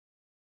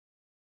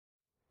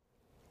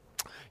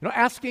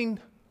Asking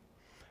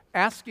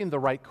the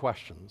right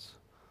questions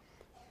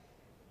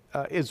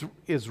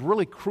is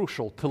really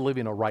crucial to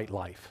living a right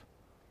life.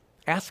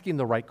 Asking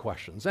the right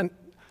questions. And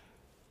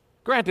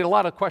granted, a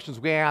lot of questions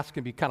we ask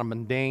can be kind of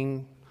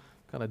mundane,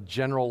 kind of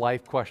general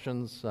life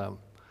questions.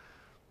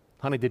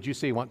 Honey, did you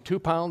say you want 2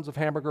 pounds of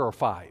hamburger or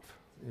 5?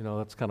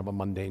 That's kind of a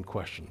mundane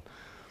question.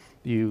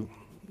 You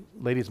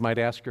ladies might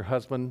ask your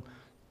husband,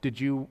 do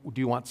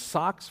you want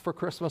socks for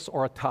Christmas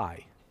or a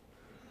tie?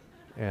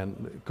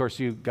 And of course,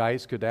 you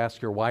guys could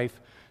ask your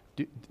wife,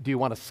 do you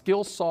want a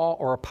skill saw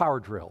or a power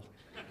drill?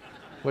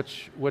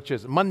 Which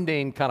is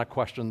mundane kind of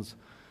questions.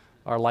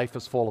 Our life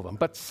is full of them.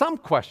 But some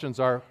questions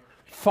are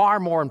far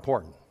more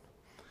important.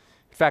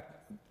 In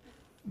fact,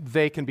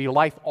 they can be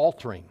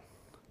life-altering.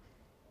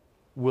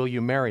 Will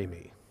you marry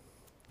me?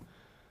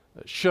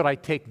 Should I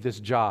take this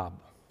job?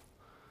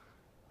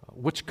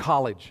 Which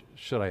college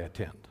should I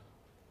attend?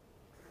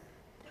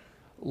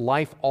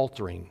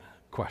 Life-altering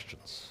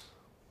questions.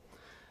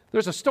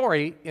 There's a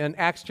story in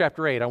Acts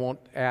chapter 8. I won't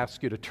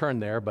ask you to turn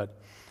there, but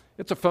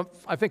it's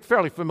I think,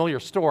 fairly familiar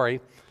story.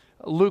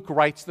 Luke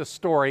writes this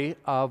story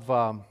of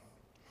a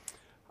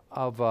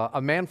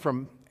man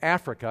from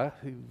Africa.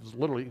 He was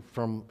literally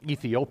from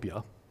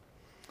Ethiopia.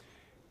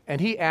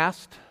 And he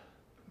asked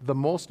the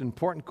most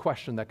important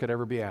question that could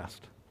ever be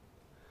asked.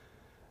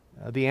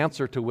 The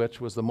answer to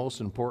which was the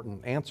most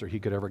important answer he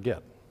could ever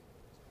get.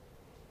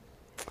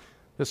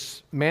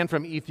 This man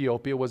from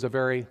Ethiopia was a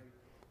very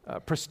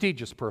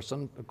prestigious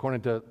person,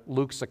 according to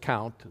Luke's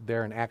account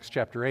there in Acts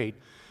chapter 8.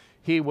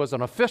 He was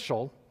an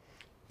official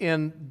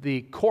in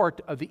the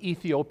court of the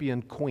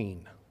Ethiopian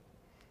queen.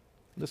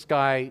 This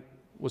guy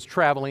was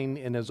traveling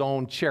in his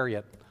own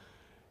chariot.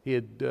 He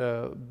had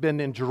been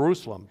in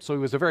Jerusalem, so he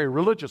was a very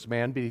religious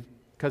man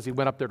because he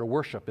went up there to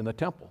worship in the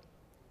temple.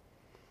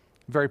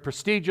 Very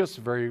prestigious,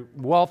 very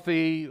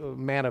wealthy, a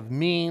man of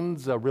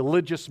means, a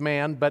religious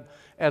man. But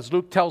as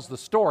Luke tells the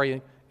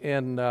story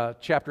in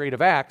chapter 8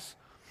 of Acts,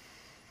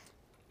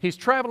 he's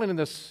traveling in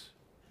this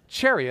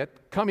chariot,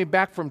 coming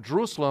back from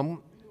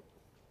Jerusalem,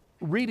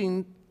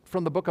 reading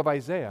from the book of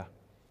Isaiah.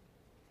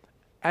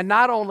 And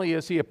not only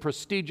is he a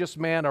prestigious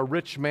man, a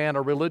rich man,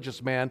 a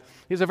religious man,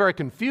 he's a very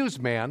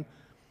confused man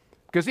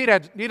because he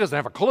doesn't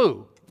have a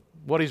clue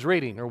what he's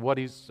reading or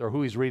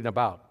who he's reading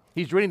about.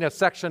 He's reading a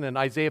section in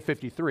Isaiah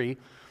 53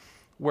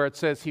 where it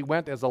says, he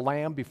went as a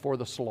lamb before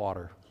the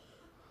slaughter,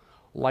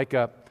 like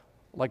a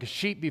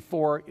sheep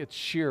before its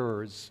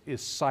shearers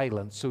is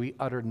silent, so he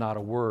uttered not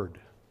a word.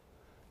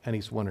 And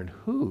he's wondering,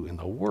 who in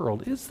the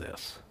world is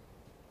this?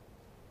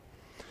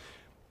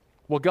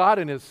 Well, God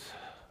in his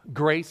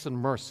grace and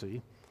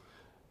mercy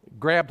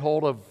grabbed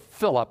hold of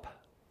Philip,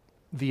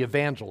 the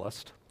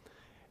evangelist,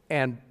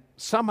 and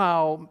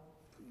somehow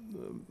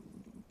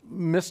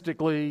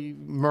mystically,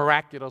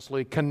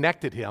 miraculously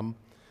connected him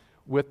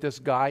with this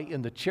guy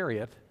in the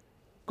chariot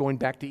going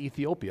back to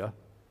Ethiopia,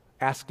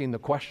 asking the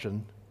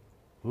question,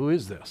 who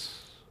is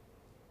this?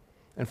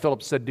 And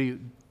Philip said, do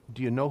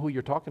you know who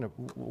you're talking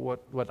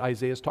about, what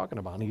Isaiah is talking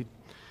about? And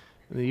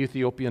the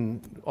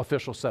Ethiopian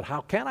official said,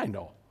 how can I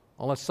know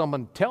unless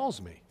someone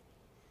tells me?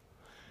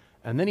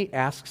 And then he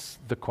asks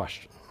the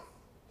question,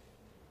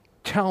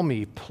 tell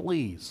me,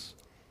 please,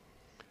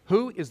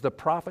 who is the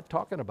prophet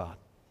talking about?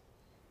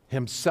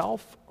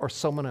 Himself or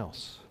someone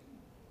else?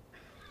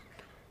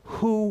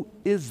 Who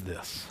is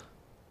this?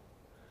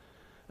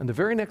 And the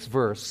very next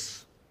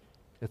verse,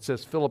 it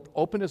says, Philip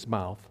opened his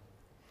mouth,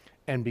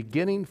 and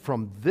beginning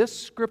from this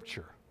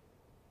scripture,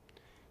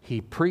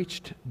 he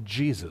preached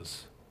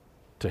Jesus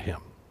to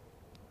him.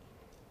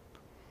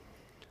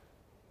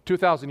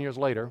 2,000 years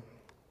later,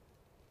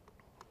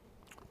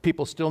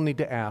 people still need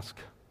to ask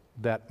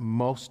that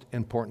most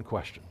important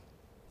question.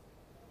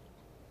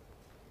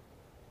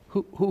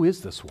 Who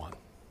is this one?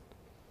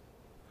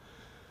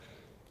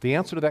 The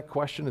answer to that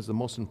question is the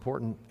most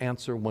important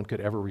answer one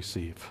could ever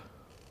receive.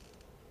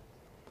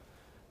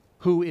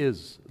 Who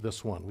is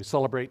this one? We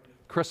celebrate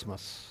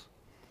Christmas.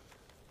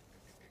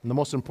 And the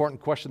most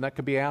important question that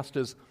could be asked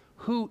is,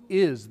 who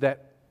is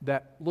that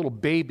little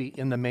baby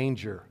in the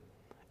manger?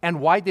 And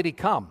why did he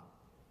come?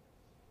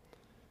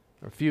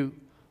 A few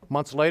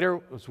months later,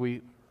 as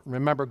we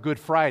remember Good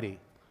Friday,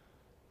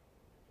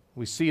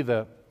 we see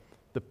the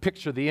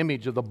picture, the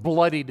image of the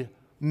bloodied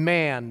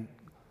man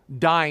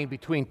dying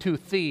between two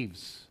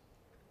thieves.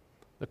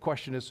 The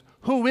question is,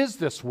 who is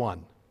this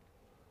one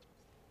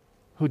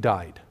who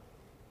died?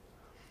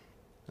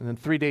 And then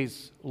 3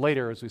 days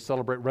later, as we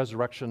celebrate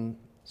Resurrection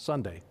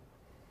Sunday,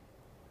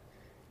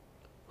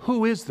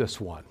 who is this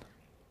one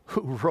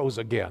who rose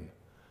again?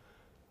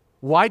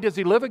 Why does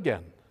he live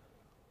again?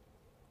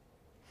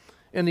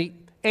 In the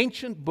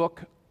ancient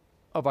book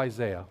of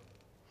Isaiah,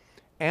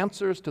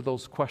 answers to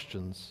those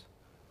questions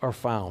are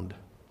found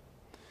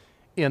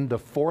in the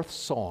 4th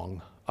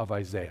song of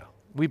Isaiah.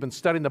 We've been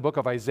studying the book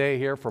of Isaiah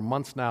here for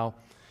months now,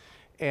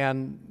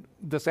 and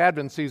this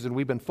Advent season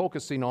we've been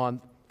focusing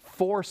on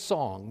 4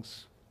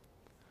 songs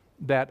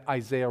that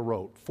Isaiah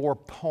wrote, 4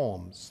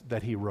 poems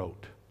that he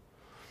wrote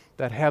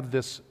that have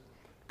this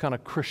kind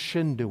of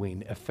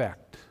crescendoing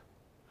effect.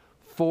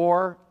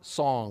 4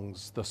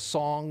 songs, the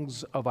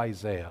songs of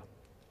Isaiah.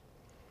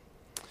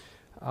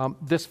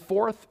 This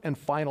fourth and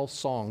final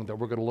song that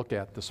we're going to look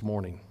at this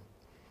morning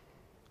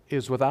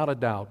is without a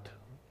doubt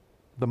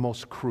the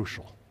most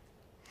crucial.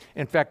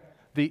 In fact,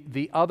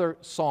 the other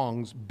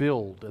songs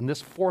build, and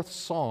this fourth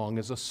song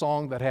is a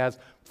song that has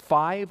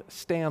 5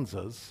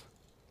 stanzas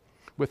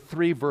with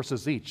 3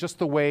 verses each. Just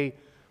the way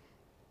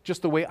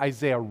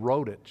Isaiah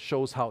wrote it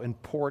shows how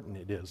important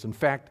it is. In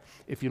fact,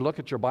 if you look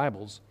at your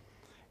Bibles,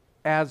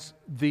 as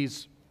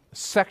these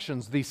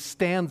sections, these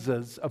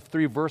stanzas of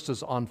 3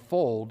 verses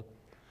unfold,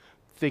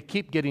 they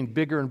keep getting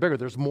bigger and bigger.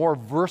 There's more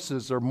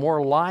verses or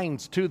more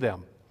lines to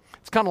them.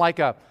 It's kind of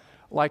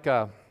like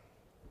a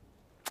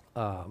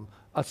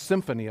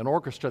symphony, an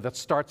orchestra that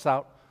starts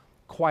out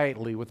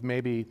quietly with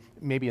maybe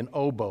an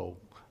oboe,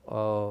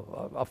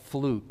 a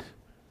flute,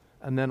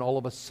 and then all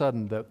of a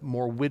sudden the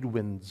more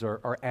woodwinds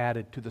are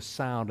added to the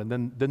sound, and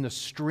then the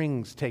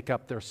strings take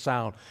up their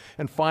sound.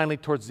 And finally,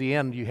 towards the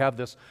end, you have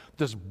this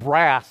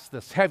brass,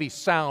 this heavy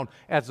sound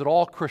as it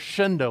all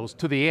crescendos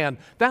to the end.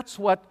 That's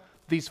what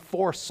these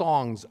 4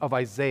 songs of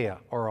Isaiah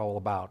are all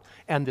about.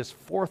 And this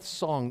fourth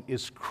song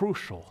is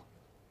crucial.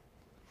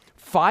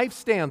 5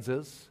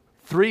 stanzas,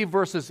 3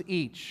 verses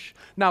each.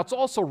 Now, it's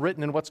also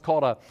written in what's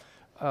called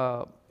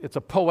it's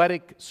a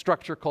poetic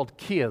structure called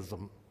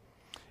chiasm.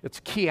 It's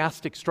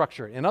chiastic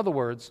structure. In other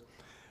words,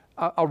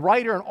 a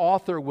writer and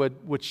author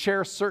would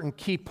share certain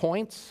key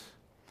points,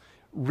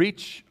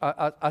 reach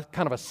a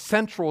kind of a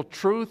central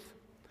truth,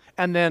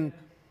 and then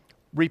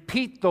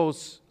repeat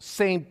those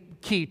same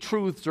key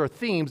truths or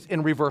themes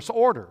in reverse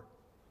order.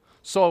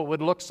 So it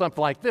would look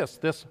something like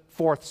this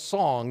fourth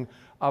song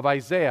of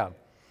Isaiah.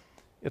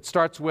 It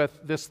starts with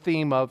this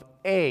theme of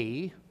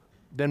A,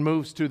 then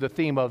moves to the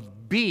theme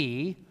of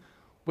B,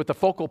 with the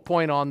focal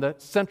point on the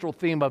central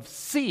theme of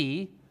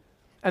C,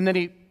 and then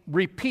he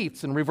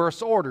repeats in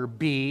reverse order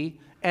B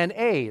and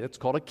A. That's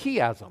called a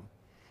chiasm.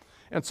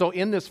 And so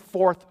in this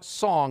fourth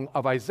song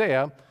of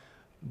Isaiah,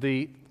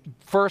 the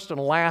first and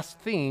last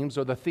themes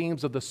are the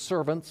themes of the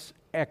servant's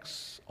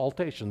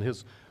exaltation,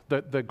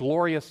 the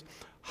glorious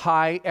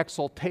high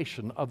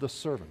exaltation of the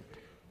servant.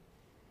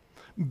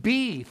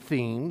 B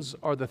themes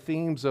are the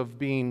themes of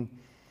the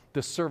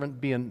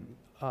servant being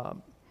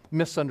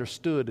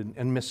misunderstood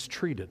and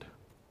mistreated.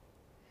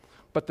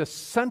 But the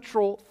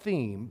central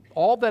theme,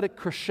 all that it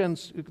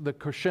crescends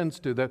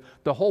to,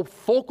 the whole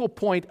focal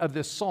point of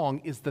this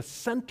song is the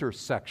center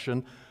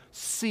section,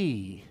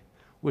 C,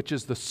 which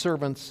is the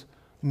servant's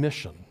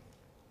mission.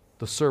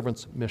 The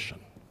servant's mission.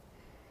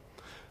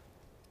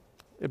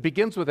 It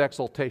begins with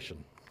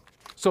exaltation.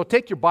 So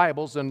take your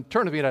Bibles and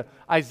turn with me to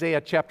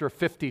Isaiah chapter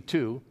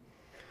 52.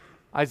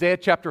 Isaiah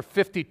chapter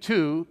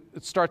 52,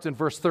 it starts in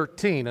verse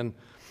 13. And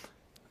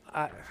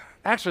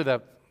actually,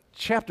 the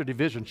chapter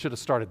division should have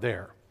started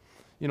there.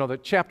 You know, the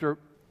chapter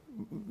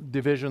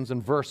divisions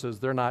and verses,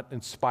 they're not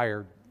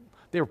inspired.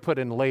 They were put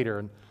in later.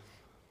 And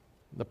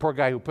the poor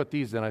guy who put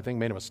these in, I think,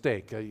 made a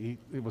mistake. He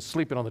was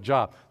sleeping on the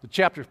job. The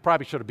chapter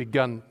probably should have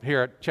begun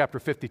here at chapter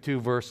 52,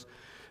 verse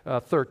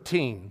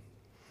 13.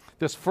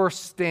 This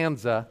first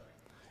stanza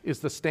is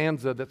the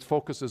stanza that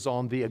focuses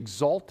on the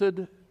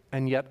exalted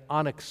and yet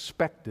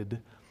unexpected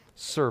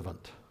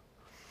servant.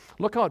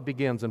 Look how it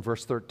begins in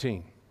verse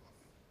 13.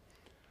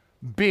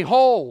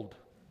 Behold,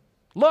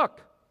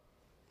 look,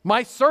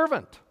 my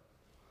servant.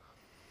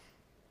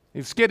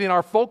 He's getting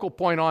our focal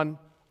point on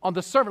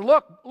the servant.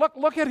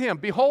 Look at him.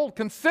 Behold,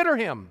 consider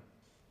him.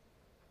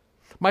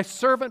 My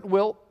servant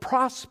will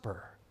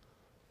prosper.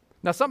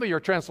 Now, some of your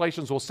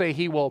translations will say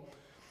he will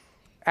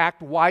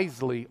act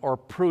wisely or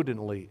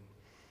prudently.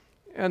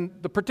 And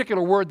the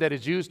particular word that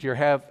is used here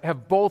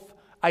have both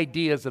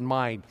ideas in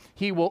mind.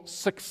 He will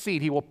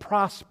succeed. He will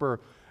prosper.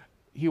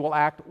 He will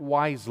act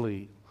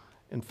wisely.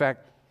 In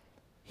fact,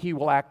 he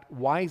will act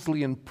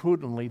wisely and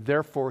prudently,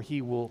 therefore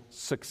he will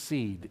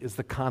succeed, is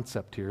the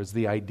concept here, is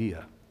the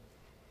idea.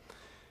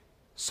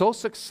 So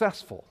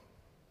successful.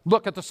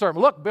 Look at the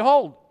servant. Look,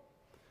 behold.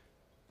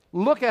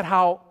 Look at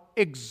how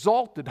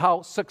exalted,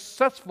 how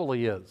successful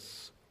he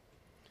is.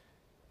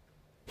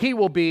 He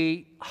will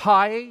be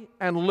high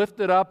and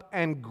lifted up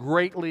and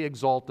greatly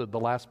exalted, the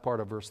last part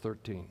of verse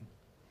 13.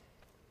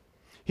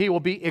 He will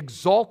be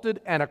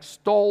exalted and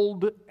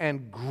extolled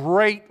and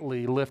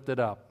greatly lifted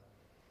up.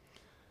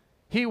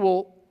 He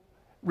will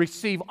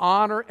receive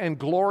honor and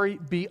glory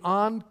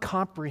beyond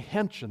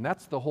comprehension.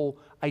 That's the whole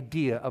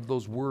idea of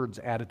those words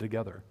added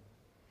together.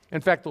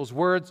 In fact, those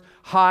words,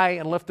 high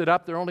and lifted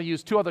up, they're only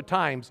used 2 other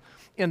times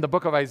in the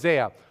book of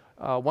Isaiah.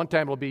 One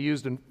time it'll be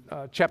used in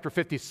chapter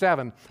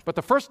 57. But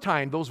the first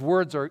time those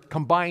words are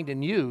combined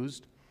and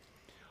used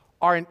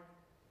are in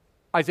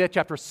Isaiah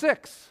chapter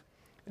 6.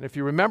 And if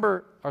you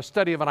remember our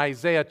study of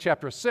Isaiah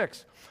chapter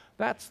 6,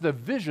 that's the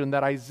vision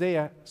that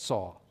Isaiah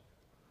saw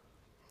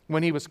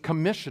when he was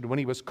commissioned, when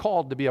he was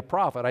called to be a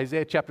prophet.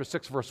 Isaiah chapter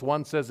 6 verse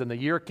 1 says, in the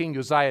year King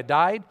Uzziah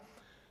died,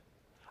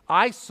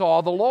 I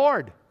saw the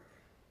Lord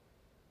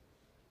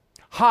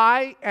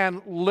high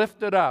and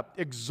lifted up,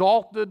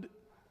 exalted,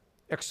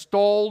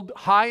 extolled,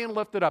 high and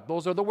lifted up.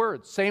 Those are the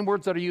words, same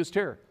words that are used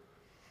here.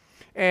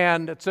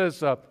 And it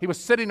says he was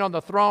sitting on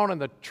the throne,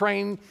 and the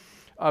train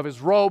of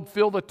his robe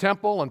filled the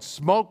temple, and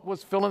smoke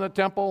was filling the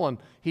temple. And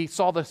he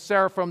saw the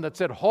seraphim that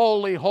said,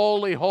 "Holy,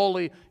 holy,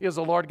 holy is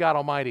the Lord God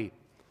Almighty,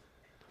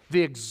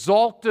 the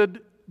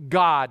exalted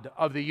God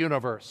of the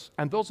universe."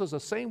 And those are the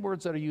same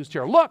words that are used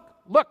here. Look,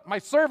 my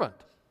servant.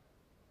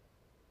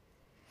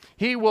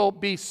 He will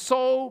be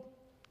so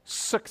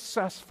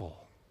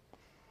successful.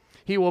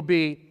 He will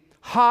be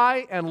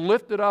high and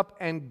lifted up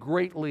and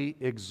greatly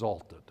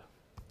exalted.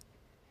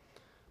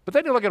 But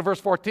then you look at verse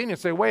 14 and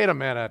say, wait a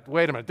minute,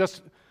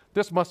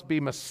 this must be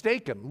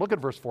mistaken. Look at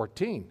verse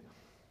 14.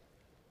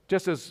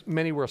 Just as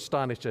many were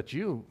astonished at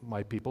you,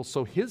 my people,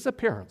 so his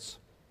appearance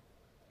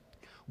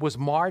was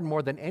marred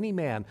more than any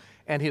man,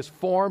 and his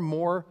form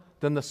more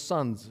than the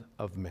sons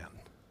of men.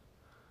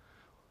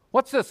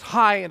 What's this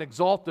high and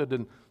exalted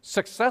and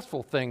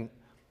successful thing?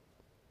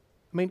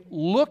 I mean,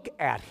 look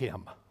at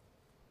him.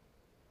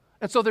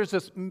 And so there's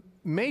this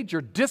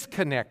major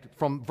disconnect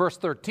from verse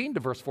 13 to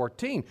verse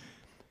 14.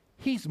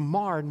 He's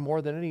marred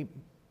more than any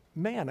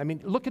man. I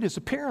mean, look at his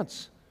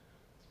appearance.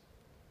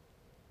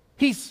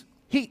 He's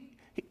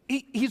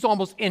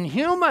almost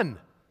inhuman.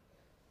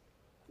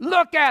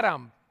 Look at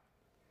him.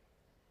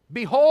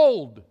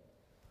 Behold.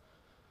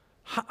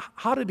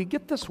 How did he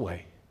get this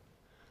way?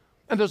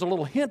 And there's a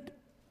little hint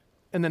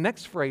in the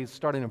next phrase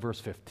starting in verse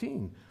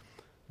 15.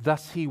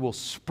 Thus he will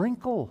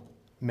sprinkle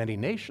many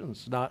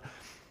nations. Now,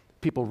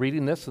 people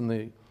reading this in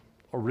the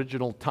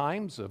original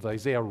times of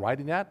Isaiah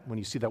writing that, when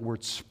you see that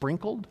word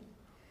sprinkled,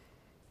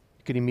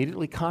 you can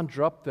immediately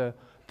conjure up the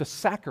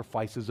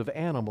sacrifices of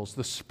animals,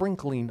 the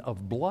sprinkling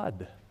of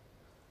blood.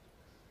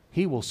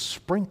 He will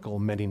sprinkle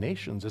many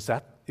nations. Is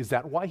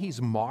that why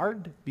he's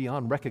marred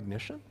beyond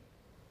recognition?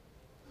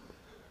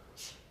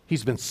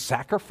 He's been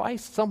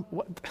sacrificed?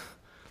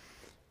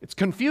 It's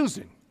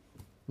confusing.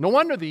 No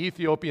wonder the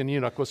Ethiopian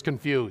eunuch was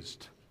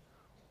confused.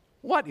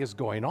 What is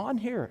going on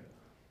here?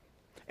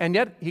 And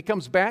yet he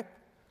comes back,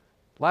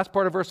 last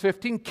part of verse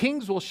 15,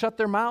 kings will shut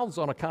their mouths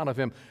on account of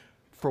him.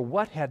 For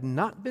what had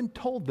not been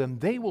told them,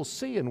 they will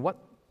see, and what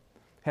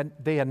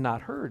they had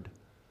not heard,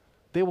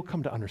 they will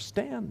come to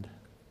understand.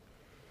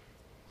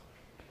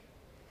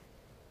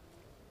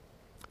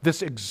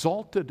 This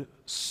exalted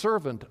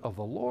servant of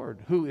the Lord,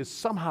 who is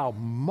somehow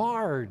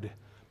marred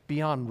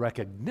beyond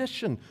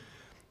recognition,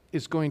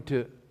 is going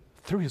to,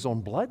 through his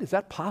own blood, is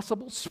that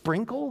possible?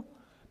 Sprinkle?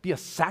 Be a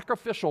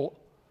sacrificial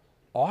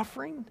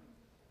offering?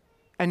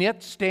 And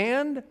yet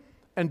stand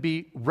and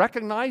be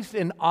recognized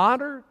in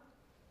honor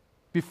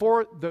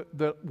before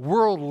the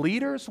world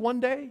leaders one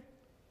day?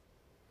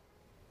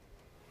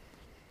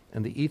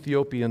 And the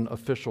Ethiopian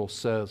official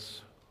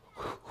says,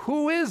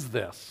 who is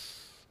this?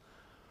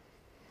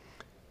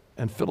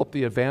 And Philip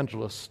the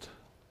evangelist,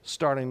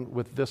 starting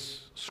with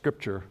this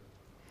scripture,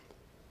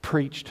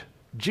 preached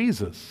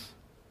Jesus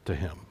to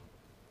him.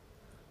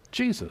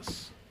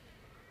 Jesus,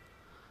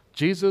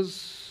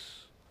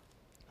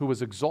 who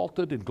was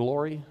exalted in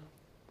glory,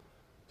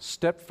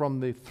 stepped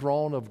from the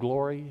throne of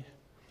glory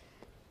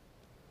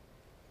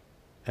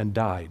and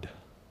died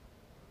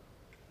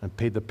and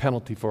paid the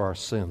penalty for our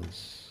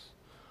sins,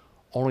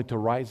 only to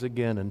rise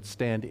again and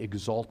stand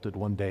exalted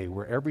one day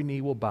where every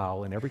knee will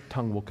bow and every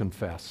tongue will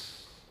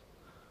confess.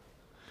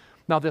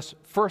 Now, this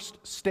first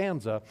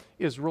stanza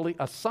is really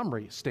a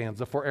summary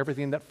stanza for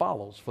everything that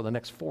follows for the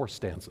next 4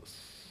 stanzas.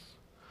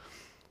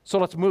 So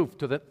let's move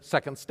to the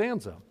second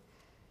stanza.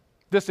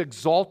 This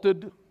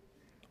exalted,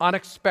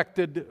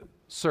 unexpected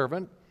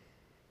servant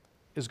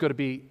is going to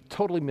be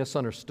totally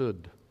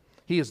misunderstood.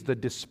 He is the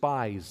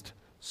despised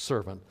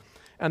servant.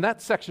 And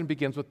that section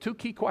begins with 2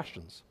 key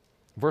questions.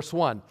 Verse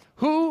 1,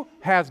 who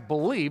has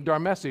believed our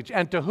message,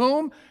 and to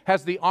whom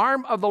has the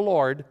arm of the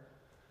Lord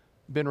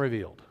been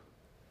revealed?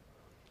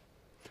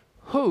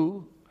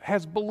 Who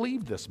has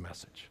believed this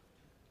message?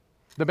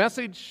 The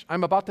message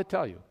I'm about to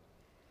tell you.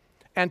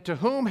 And to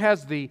whom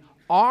has the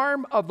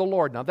arm of the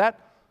Lord? Now that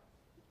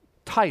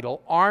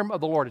title, arm of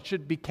the Lord, it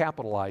should be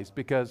capitalized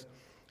because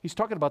he's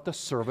talking about the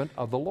servant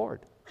of the Lord.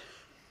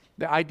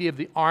 The idea of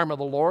the arm of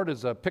the Lord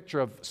is a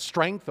picture of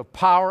strength, of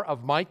power,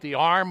 of might, the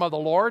arm of the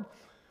Lord.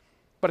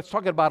 But it's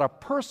talking about a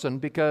person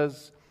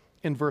because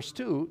in verse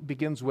 2 it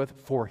begins with,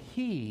 for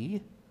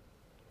he,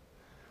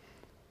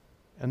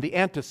 and the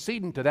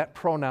antecedent to that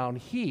pronoun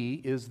he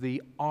is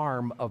the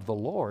arm of the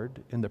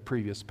Lord in the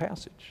previous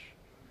passage.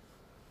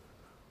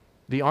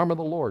 The arm of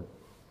the Lord.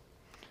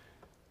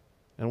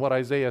 And what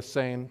Isaiah is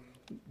saying,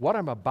 what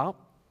I'm about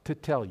to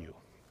tell you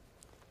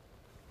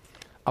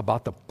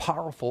about the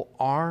powerful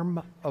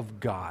arm of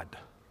God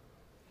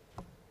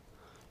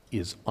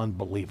is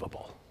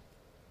unbelievable.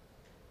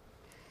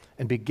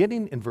 And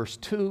beginning in verse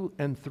 2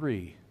 and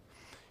 3,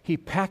 he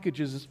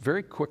packages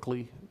very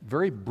quickly,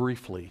 very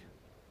briefly,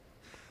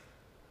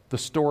 the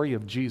story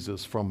of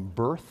Jesus from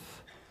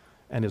birth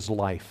and his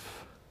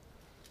life.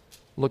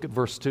 Look at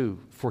verse 2.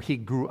 For he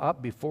grew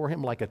up before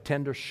him like a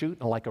tender shoot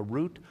and like a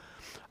root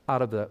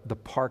out of the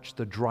parched,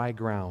 the dry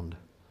ground.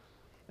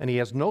 And he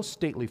has no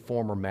stately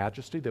form or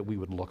majesty that we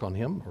would look on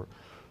him,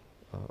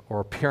 or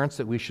appearance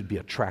that we should be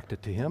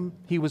attracted to him.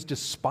 He was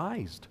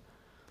despised.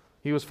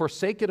 He was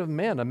forsaken of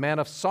men, a man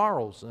of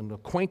sorrows and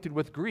acquainted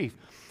with grief.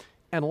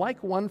 And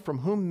like one from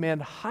whom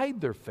men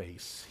hide their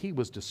face, he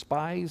was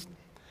despised,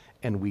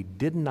 and we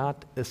did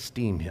not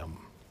esteem him.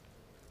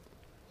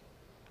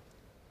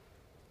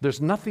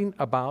 There's nothing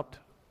about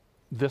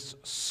this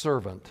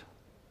servant,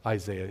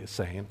 Isaiah is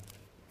saying.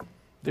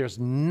 There's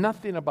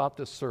nothing about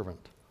this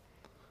servant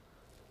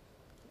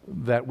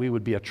that we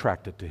would be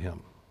attracted to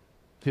him.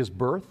 His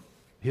birth,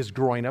 his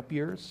growing up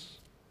years,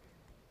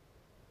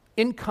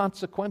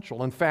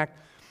 inconsequential. In fact,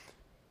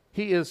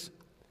 he is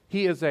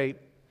a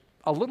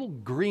little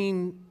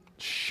green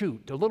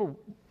shoot, a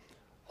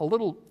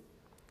little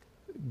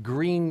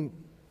green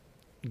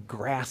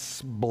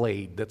grass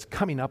blade that's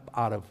coming up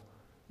out of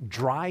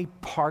dry,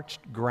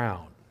 parched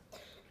ground.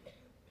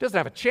 Doesn't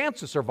have a chance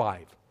to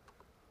survive.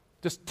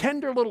 This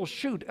tender little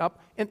shoot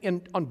up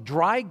on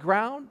dry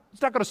ground,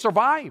 it's not going to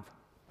survive.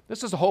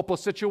 This is a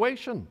hopeless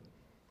situation.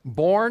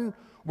 Born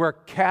where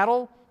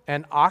cattle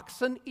and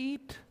oxen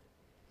eat.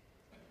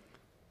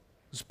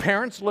 His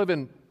parents live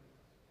in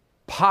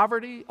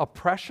poverty,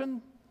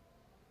 oppression,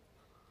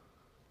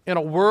 in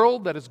a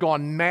world that has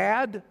gone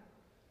mad,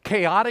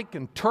 chaotic,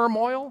 and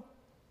turmoil.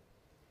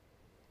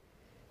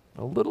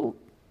 A little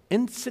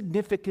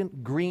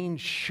insignificant green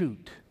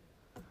shoot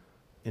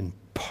in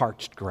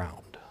parched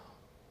ground.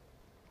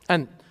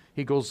 And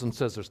he goes and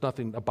says there's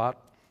nothing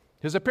about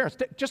his appearance.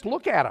 Just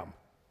look at him.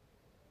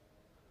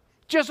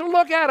 Just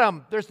look at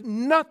him. There's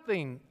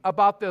nothing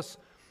about this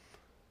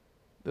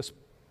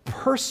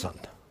person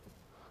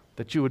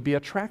that you would be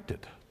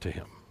attracted to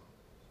him.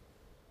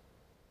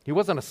 He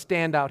wasn't a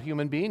standout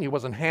human being. He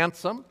wasn't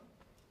handsome.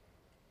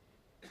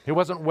 He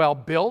wasn't well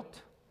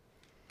built.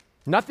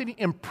 Nothing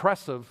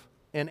impressive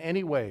in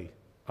any way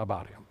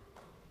about him.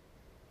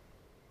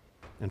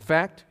 In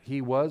fact,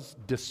 he was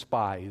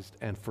despised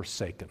and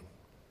forsaken.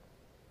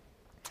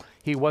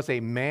 He was a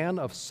man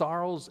of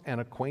sorrows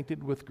and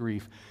acquainted with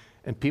grief.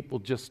 And people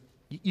just,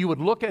 you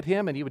would look at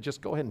him and you would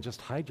just go ahead and just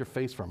hide your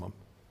face from him.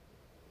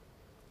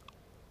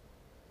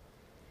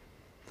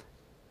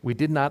 We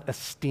did not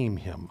esteem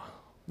him.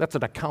 That's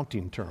an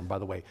accounting term, by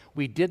the way.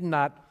 We did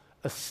not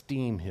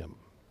esteem him.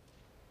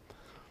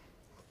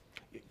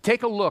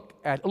 Take a look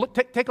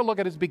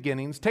at his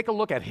beginnings. Take a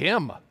look at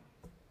him.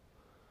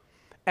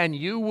 And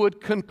you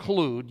would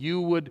conclude, you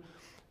would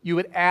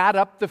add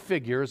up the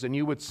figures and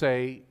you would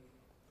say,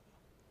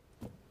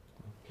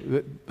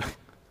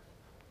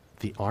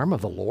 the arm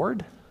of the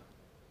Lord?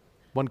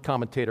 One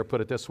commentator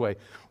put it this way: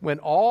 when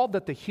all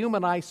that the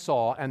human eye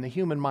saw and the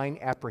human mind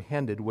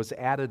apprehended was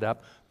added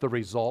up, the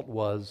result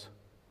was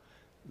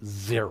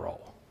 0.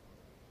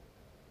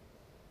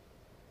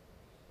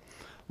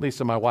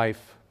 Lisa, my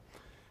wife,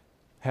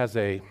 has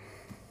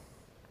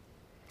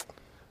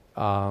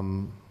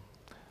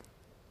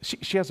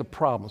she has a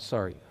problem.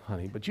 Sorry,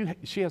 honey, but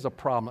she has a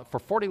problem. For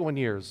 41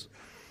 years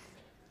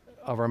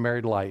of our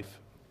married life,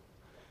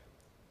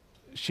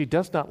 she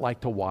does not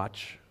like to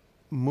watch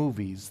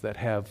movies that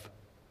have,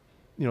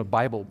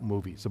 Bible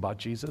movies about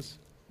Jesus,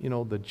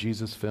 the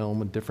Jesus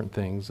film and different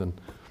things. And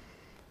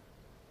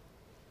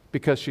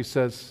because she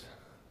says,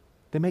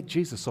 they make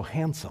Jesus so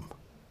handsome.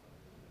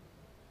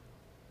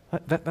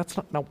 That's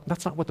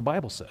not what the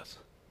Bible says.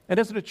 And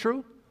isn't it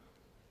true?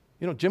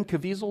 Jim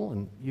Caviezel,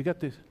 and you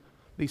got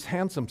these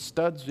handsome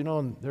studs,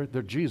 and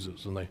they're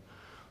Jesus, and they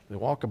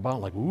walk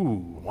about like,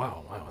 ooh,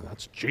 wow,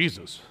 that's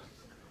Jesus.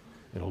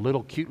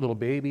 Little cute little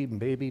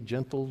baby,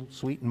 gentle,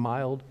 sweet and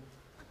mild.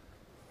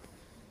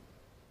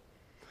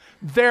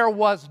 There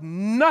was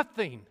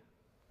nothing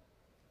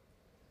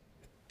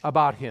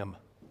about him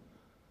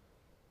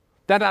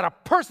that not a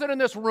person in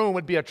this room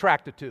would be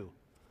attracted to.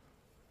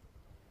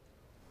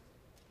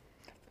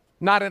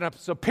 Not in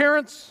his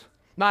appearance,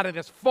 not in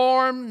his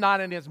form, not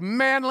in his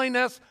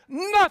manliness,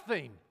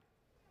 nothing.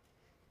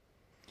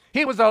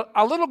 He was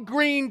a little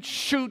green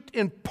shoot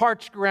in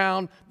parched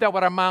ground that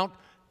would amount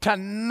to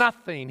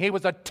nothing. He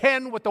was a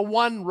 10 with the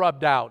 1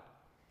 rubbed out.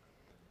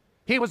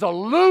 He was a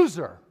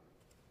loser.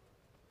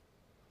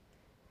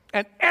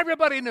 And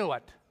everybody knew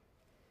it.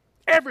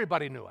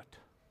 Everybody knew it.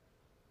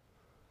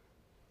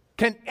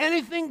 Can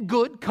anything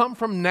good come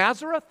from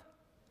Nazareth?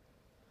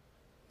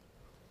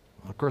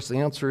 Of course, the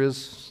answer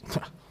is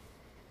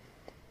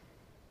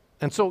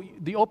and so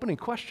the opening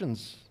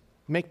questions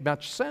make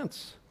much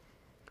sense.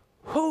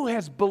 Who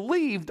has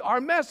believed our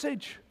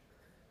message?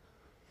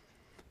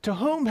 To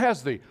whom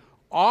has the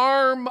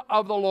arm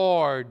of the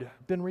Lord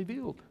been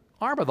revealed?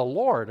 Arm of the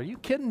Lord? Are you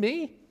kidding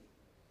me?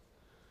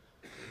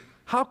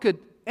 How could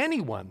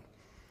anyone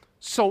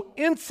so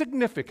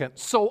insignificant,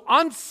 so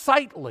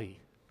unsightly,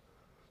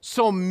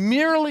 so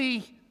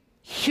merely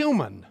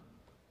human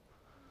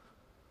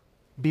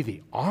be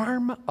the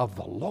arm of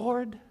the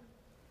Lord?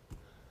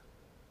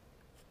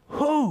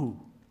 Who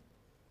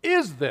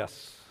is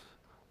this?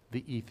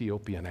 The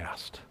Ethiopian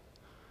asked.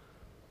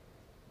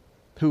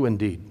 Who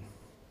indeed?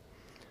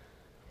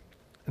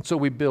 And so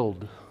we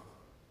build,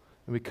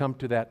 and we come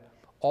to that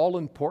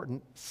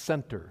all-important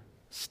center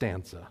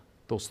stanza,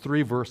 those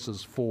 3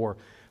 verses for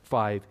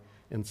 5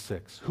 and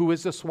 6. Who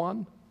is this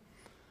one?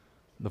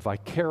 The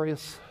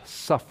vicarious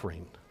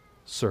suffering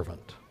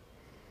servant.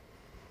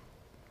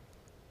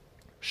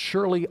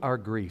 Surely our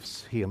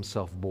griefs he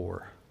himself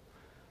bore,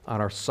 on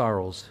our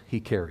sorrows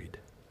he carried.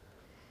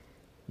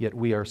 Yet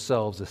we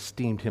ourselves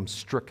esteemed him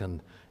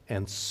stricken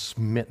and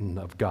smitten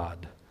of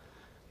God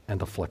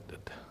and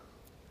afflicted.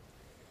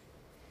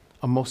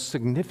 A most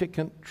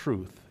significant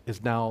truth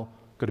is now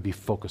going to be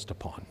focused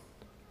upon.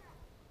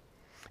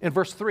 In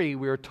verse 3,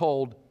 we are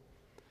told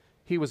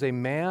he was a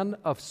man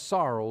of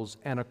sorrows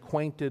and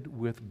acquainted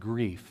with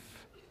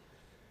grief.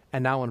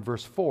 And now in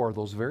verse 4,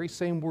 those very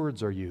same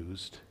words are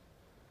used.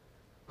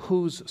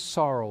 Whose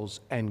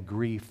sorrows and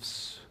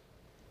griefs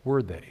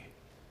were they?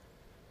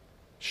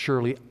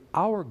 Surely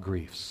our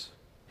griefs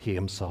he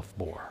himself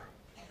bore.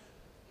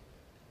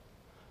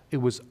 It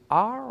was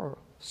our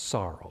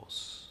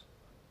sorrows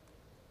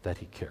that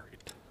he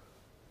carried,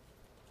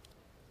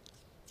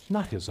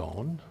 not his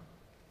own.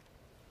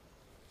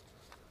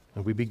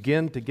 And we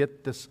begin to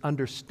get this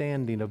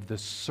understanding of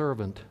this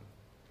servant,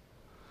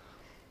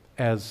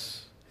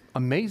 as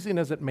amazing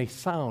as it may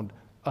sound,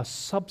 a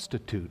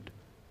substitute,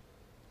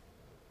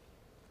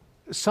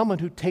 someone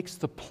who takes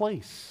the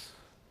place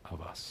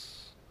of us.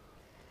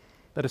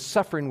 That his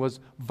suffering was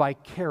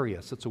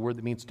vicarious. It's a word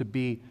that means to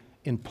be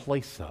in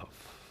place of,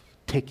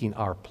 taking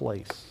our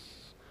place.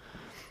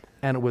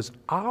 And it was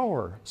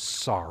our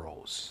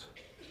sorrows,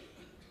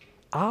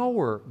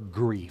 our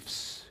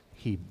griefs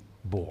he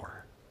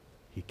bore,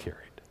 he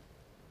carried.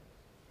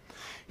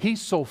 He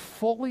so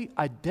fully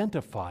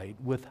identified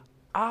with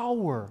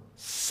our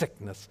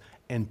sickness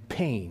and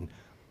pain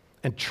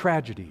and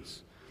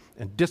tragedies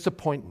and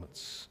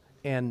disappointments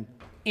and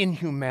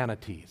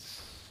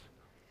inhumanities.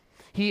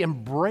 He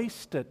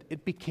embraced it.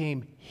 It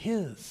became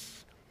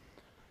his.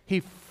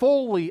 He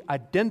fully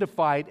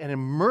identified and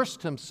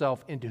immersed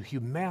himself into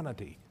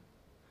humanity.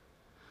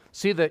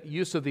 See the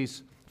use of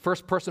these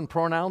first-person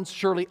pronouns?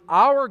 Surely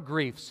our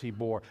griefs he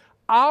bore,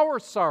 our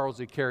sorrows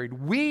he carried.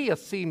 We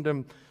esteemed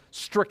him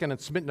stricken and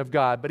smitten of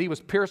God, but he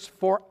was pierced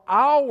for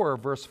our,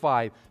 verse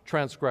 5,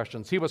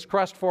 transgressions. He was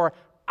crushed for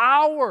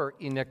our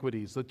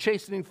iniquities. The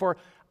chastening for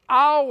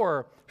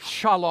our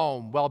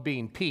shalom,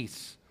 well-being,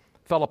 peace,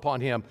 fell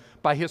upon him.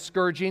 By his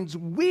scourgings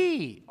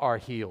we are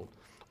healed.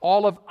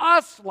 All of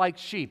us, like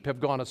sheep, have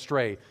gone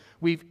astray.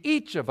 We've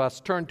each of us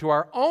turned to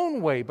our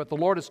own way, but the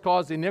Lord has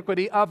caused the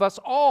iniquity of us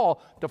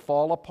all to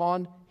fall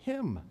upon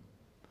him.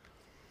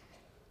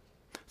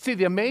 See,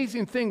 the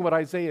amazing thing what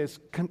Isaiah is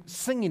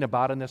singing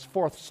about in this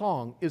fourth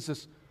song is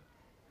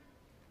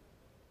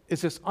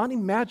this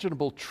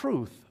unimaginable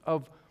truth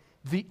of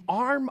the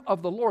arm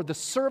of the Lord, the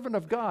servant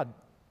of God,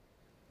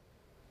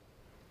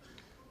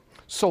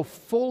 so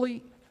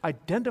fully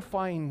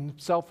identifying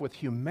himself with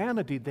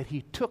humanity that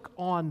he took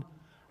on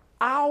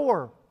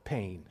our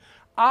pain,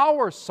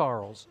 our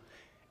sorrows,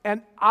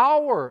 and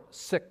our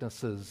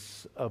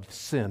sicknesses of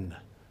sin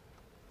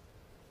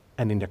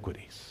and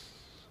iniquities.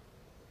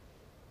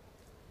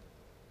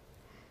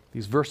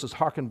 These verses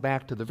hearken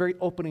back to the very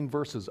opening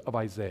verses of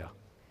Isaiah.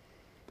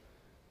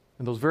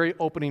 In those very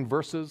opening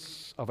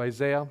verses of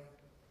Isaiah,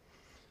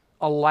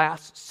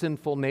 alas,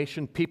 sinful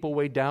nation, people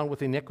weighed down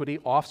with iniquity,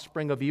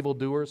 offspring of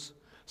evildoers,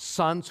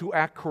 sons who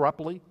act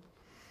corruptly.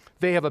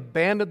 They have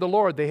abandoned the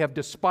Lord. They have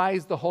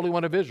despised the Holy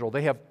One of Israel.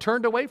 They have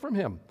turned away from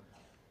him.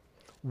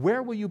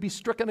 Where will you be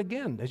stricken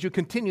again as you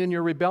continue in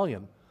your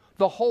rebellion?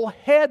 The whole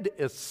head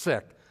is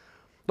sick.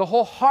 The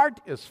whole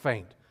heart is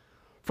faint.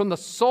 From the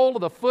sole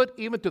of the foot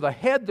even to the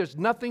head, there's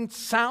nothing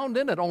sound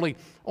in it,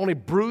 only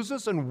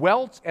bruises and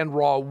welts and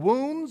raw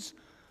wounds,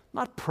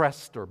 not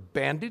pressed or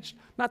bandaged,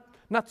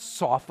 not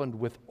softened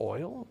with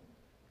oil.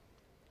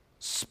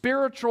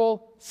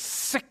 Spiritual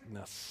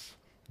sickness,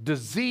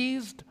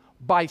 diseased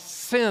by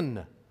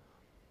sin.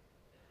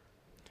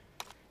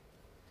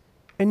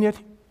 And yet,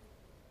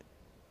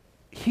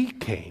 he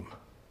came.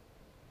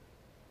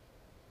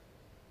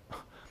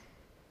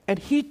 And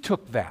he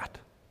took that.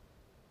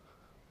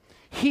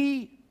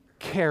 He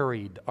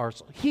carried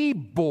he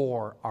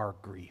bore our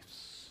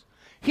griefs.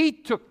 He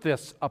took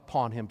this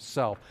upon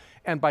himself.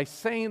 And by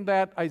saying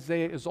that,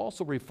 Isaiah is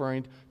also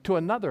referring to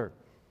another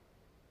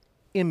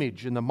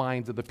image in the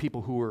minds of the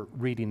people who were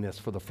reading this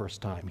for the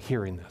first time,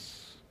 hearing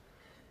this.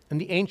 In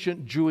the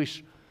ancient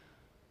Jewish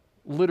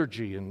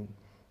liturgy and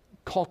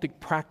cultic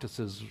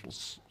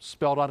practices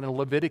spelled out in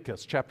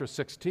Leviticus chapter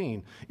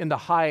 16, in the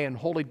high and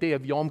holy day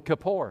of Yom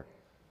Kippur,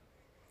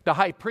 the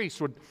high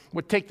priest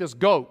would take this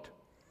goat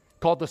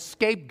called the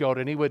scapegoat,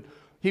 and he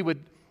would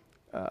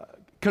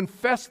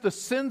confess the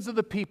sins of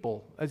the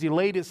people as he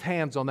laid his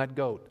hands on that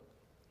goat.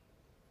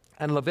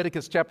 And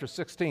Leviticus chapter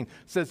 16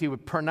 says he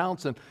would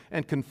pronounce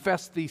and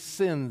confess these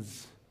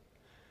sins.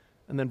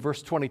 And then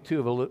verse 22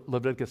 of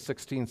Leviticus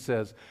 16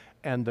 says,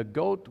 and the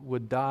goat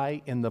would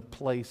die in the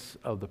place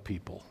of the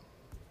people.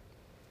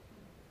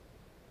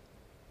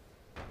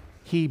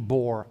 He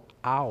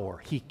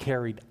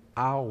carried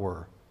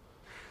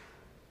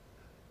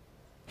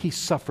he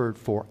suffered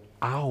for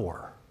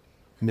our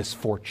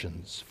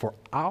misfortunes, for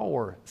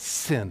our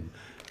sin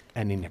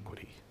and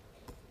iniquity.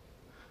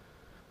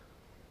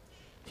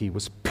 He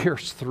was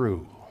pierced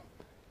through.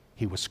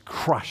 He was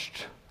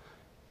crushed.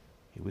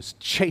 He was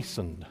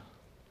chastened.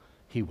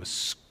 He was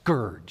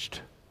scourged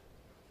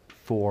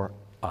for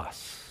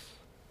us.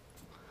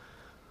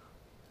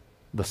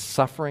 The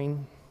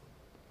suffering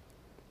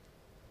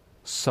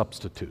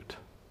substitute.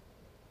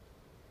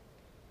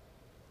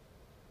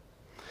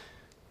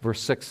 Verse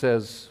 6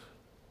 says,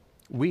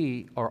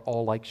 we are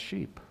all like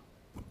sheep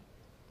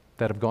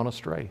that have gone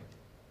astray,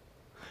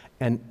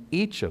 and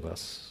each of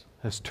us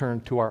has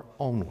turned to our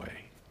own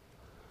way.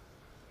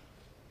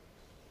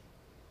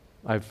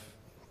 I've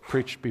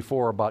preached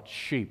before about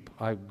sheep.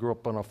 I grew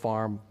up on a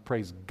farm.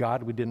 Praise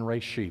God we didn't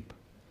raise sheep.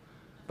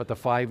 But the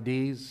 5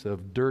 Ds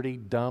of dirty,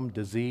 dumb,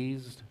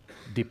 diseased,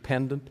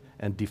 dependent,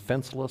 and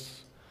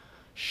defenseless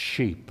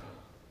sheep.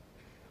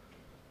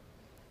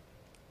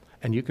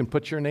 And you can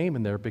put your name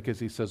in there because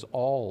he says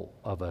all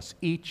of us,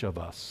 each of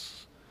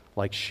us,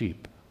 like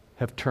sheep,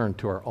 have turned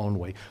to our own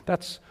way.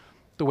 That's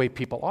the way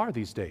people are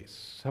these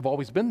days, have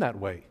always been that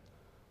way.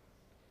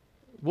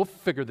 We'll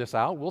figure this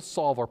out. We'll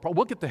solve our problem.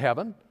 We'll get to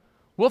heaven.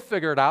 We'll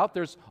figure it out.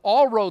 There's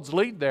all roads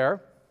lead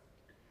there.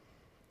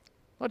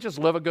 I'll just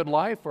live a good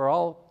life, or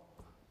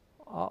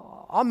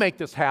I'll make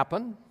this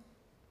happen.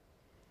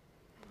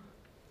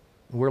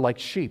 We're like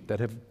sheep that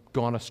have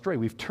gone astray.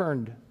 We've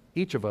turned,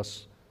 each of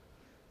us,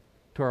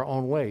 to our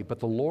own way.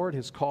 But the Lord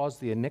has caused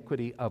the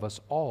iniquity of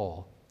us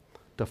all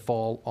to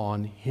fall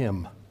on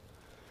him.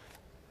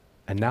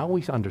 And now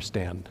we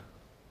understand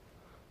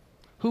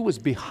who was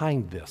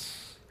behind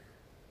this.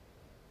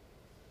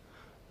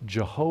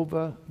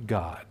 Jehovah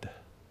God,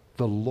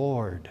 the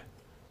Lord,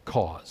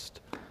 caused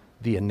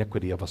the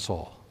iniquity of us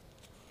all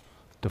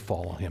to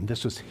fall on him.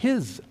 This was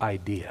his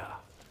idea,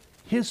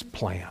 his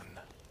plan.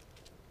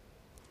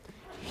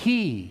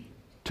 He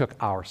took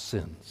our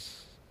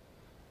sins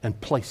and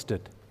placed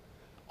it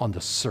on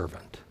the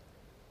servant.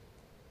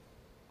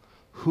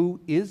 Who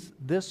is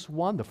this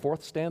one? The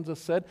 4th stanza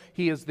said,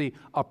 he is the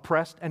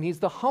oppressed and he's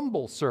the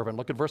humble servant.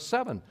 Look at verse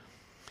 7.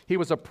 He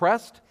was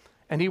oppressed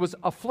and he was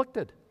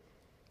afflicted,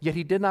 yet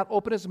he did not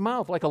open his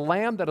mouth. Like a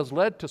lamb that is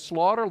led to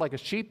slaughter, like a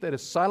sheep that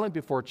is silent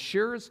before its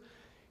shearers,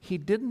 he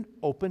didn't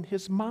open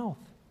his mouth.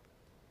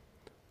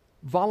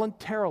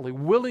 Voluntarily,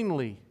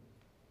 willingly,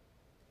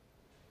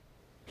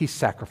 he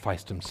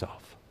sacrificed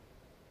himself.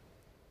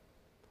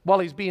 While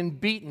he's being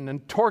beaten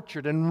and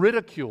tortured and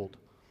ridiculed,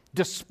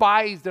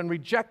 despised and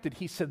rejected,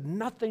 he said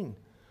nothing.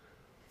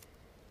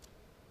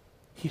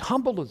 He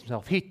humbled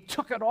himself. He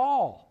took it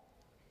all.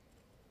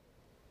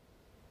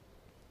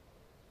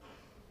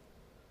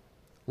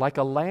 Like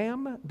a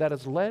lamb that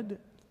is led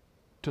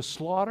to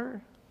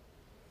slaughter,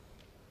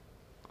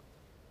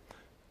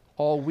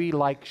 all we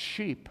like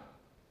sheep.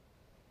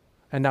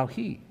 And now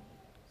he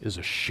is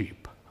a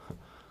sheep.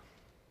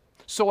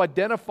 So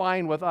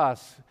identifying with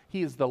us,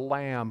 he is the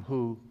lamb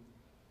who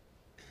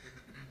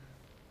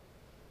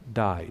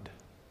died,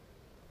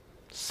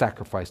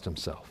 sacrificed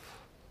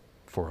himself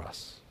for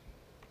us.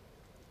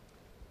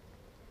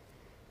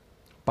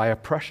 By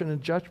oppression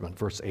and judgment,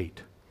 verse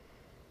 8,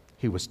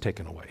 he was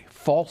taken away.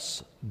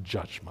 False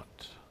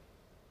judgment,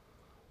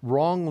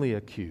 wrongly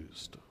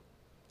accused.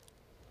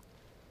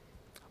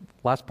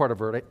 Last part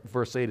of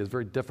verse 8 is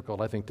very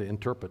difficult, I think, to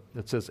interpret.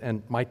 It says,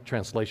 and my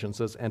translation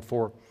says, and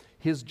for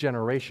his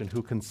generation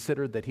who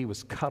considered that he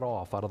was cut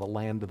off out of the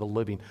land of the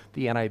living.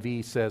 The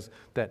NIV says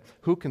that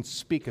who can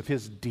speak of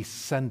his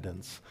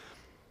descendants?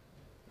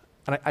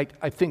 And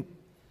I think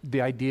the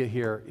idea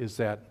here is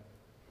that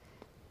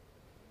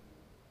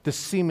this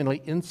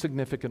seemingly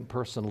insignificant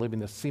person living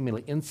this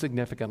seemingly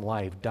insignificant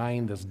life,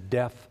 dying this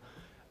death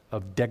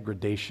of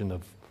degradation,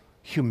 of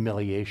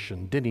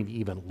humiliation, didn't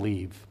even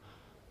leave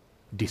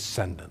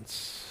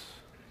descendants.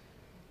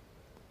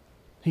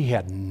 He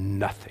had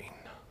nothing.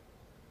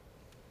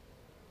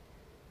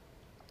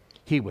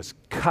 He was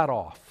cut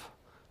off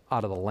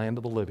out of the land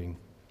of the living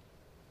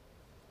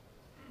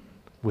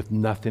with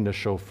nothing to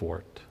show for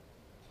it.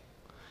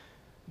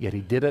 Yet he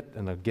did it,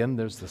 and again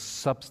there's the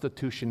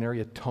substitutionary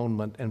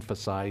atonement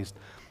emphasized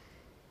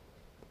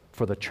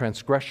for the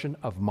transgression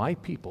of my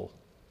people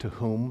to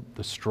whom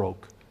the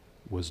stroke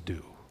was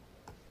due.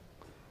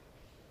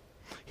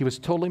 He was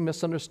totally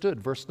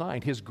misunderstood. Verse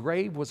 9, his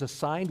grave was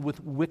assigned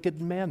with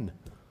wicked men.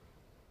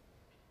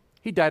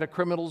 He died a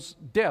criminal's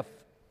death,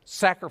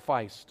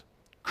 sacrificed,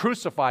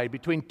 crucified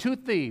between 2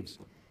 thieves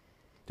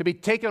to be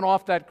taken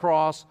off that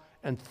cross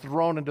and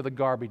thrown into the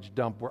garbage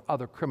dump where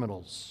other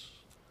criminals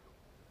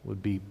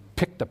would be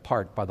picked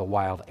apart by the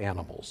wild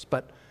animals.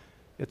 But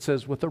it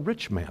says with a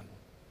rich man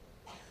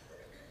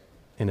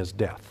in his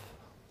death.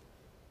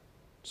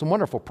 It's a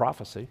wonderful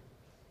prophecy.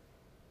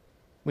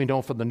 We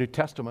know from the New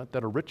Testament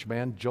that a rich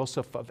man,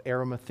 Joseph of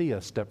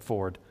Arimathea, stepped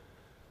forward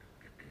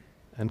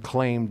and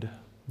claimed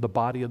the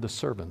body of the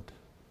servant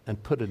and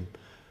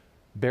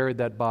buried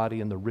that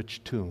body in the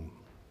rich tomb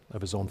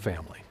of his own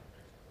family.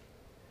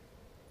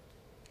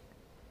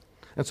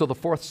 And so the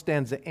 4th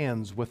stanza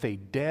ends with a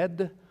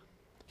dead,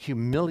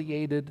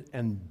 humiliated,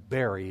 and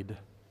buried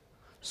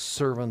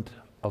servant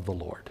of the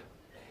Lord.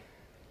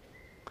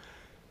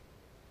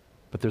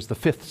 But there's the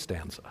 5th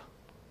stanza.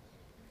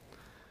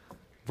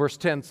 Verse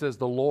 10 says,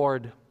 the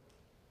Lord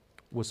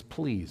was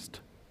pleased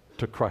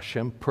to crush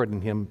him,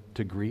 putting him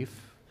to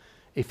grief,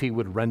 if he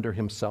would render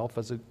himself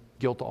as a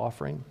guilt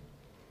offering.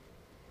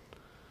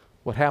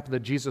 What happened to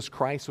Jesus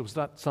Christ was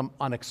not some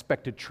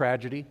unexpected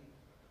tragedy,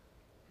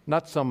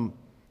 not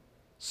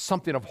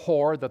something of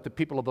horror that the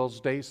people of those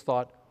days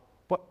thought,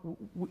 what,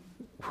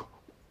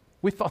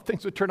 we thought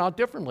things would turn out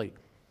differently.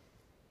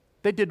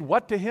 They did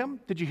what to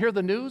him? Did you hear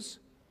the news?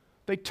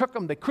 They took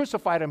him, they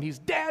crucified him, he's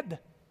dead.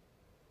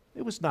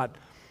 It was not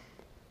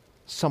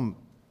some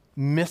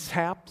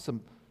mishap,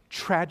 some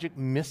tragic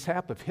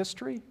mishap of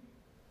history.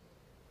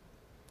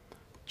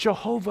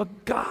 Jehovah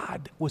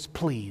God was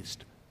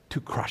pleased to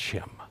crush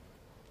him.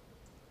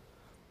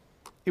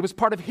 It was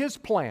part of his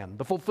plan,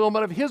 the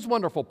fulfillment of his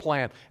wonderful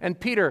plan. And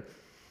Peter,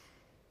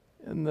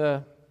 in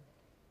the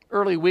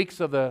early weeks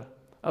of the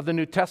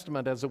New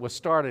Testament as it was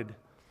started,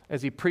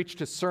 as he preached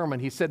his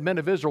sermon, he said, men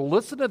of Israel,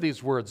 listen to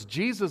these words.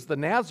 Jesus the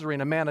Nazarene,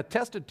 a man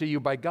attested to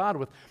you by God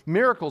with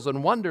miracles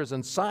and wonders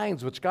and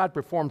signs which God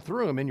performed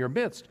through him in your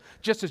midst,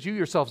 just as you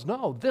yourselves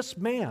know. This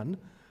man,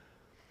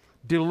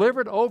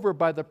 delivered over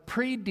by the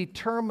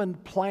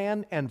predetermined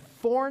plan and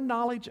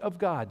foreknowledge of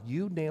God,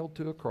 you nailed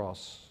to a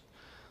cross.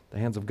 The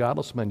hands of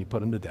godless men, you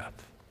put him to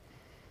death.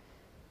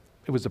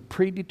 It was a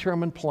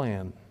predetermined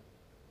plan.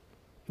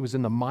 It was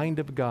in the mind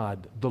of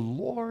God. The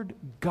Lord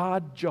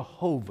God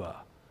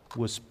Jehovah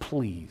was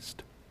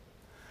pleased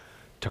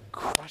to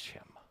crush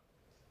him.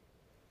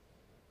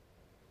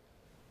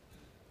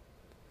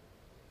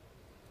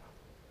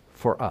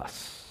 For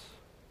us,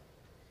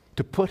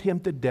 to put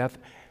him to death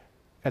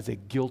as a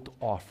guilt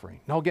offering.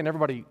 Now again,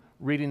 everybody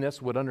reading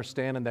this would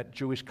understand in that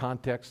Jewish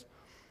context.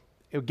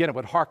 Again, it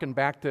would hearken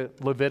back to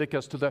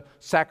Leviticus, to the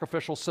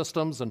sacrificial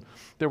systems, and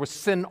there were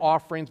sin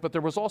offerings, but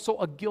there was also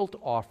a guilt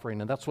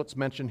offering, and that's what's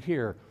mentioned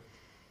here.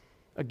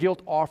 A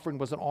guilt offering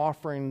was an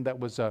offering that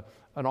was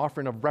an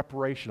offering of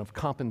reparation, of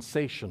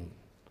compensation.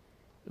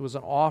 It was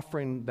an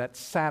offering that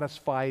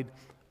satisfied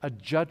a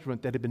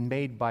judgment that had been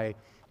made by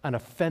an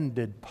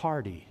offended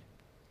party.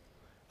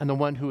 And the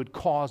one who had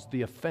caused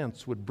the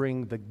offense would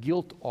bring the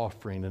guilt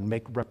offering and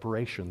make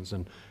reparations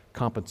and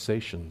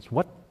compensations.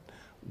 What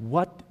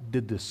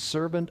did the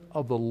servant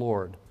of the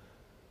Lord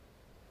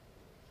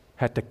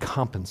have to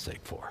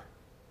compensate for?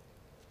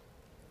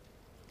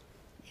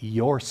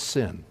 Your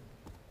sin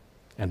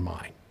and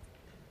mine.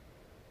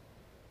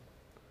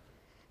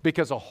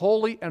 Because a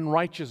holy and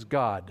righteous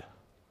God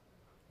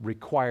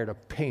required a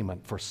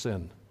payment for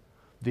sin.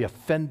 The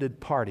offended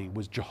party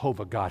was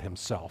Jehovah God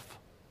himself.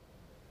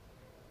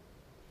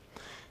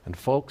 And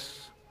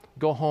folks,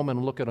 go home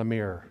and look at a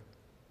mirror,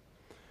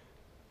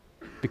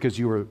 because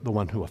you were the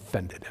one who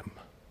offended him.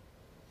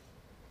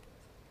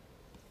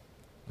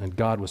 And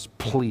God was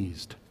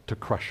pleased to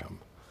crush him.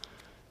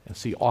 And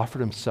so he offered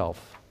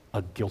himself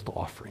a guilt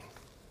offering.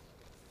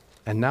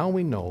 And now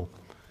we know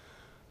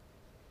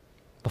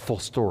the full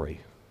story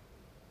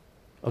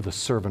of the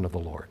servant of the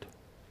Lord.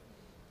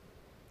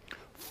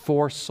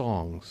 4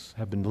 songs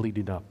have been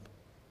leading up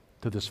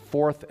to this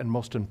fourth and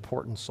most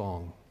important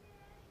song.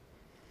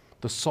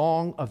 The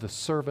song of the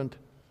servant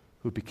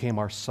who became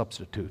our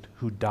substitute,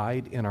 who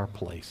died in our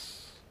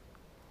place.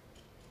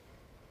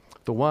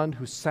 The one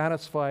who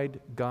satisfied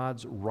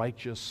God's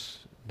righteous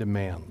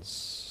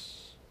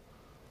demands.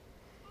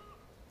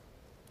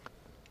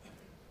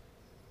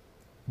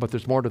 But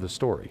there's more to the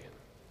story.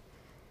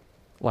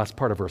 Last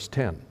part of verse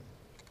 10.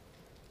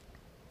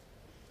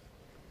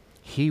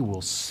 He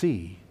will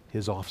see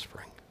his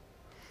offspring,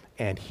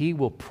 and he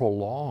will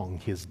prolong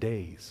his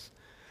days.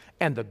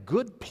 And the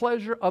good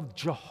pleasure of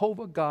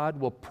Jehovah God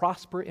will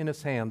prosper in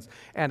his hands.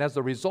 And as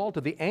a result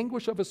of the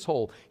anguish of his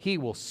soul, he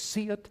will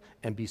see it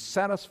and be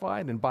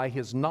satisfied. And by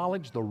his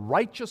knowledge, the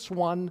righteous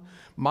one,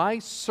 my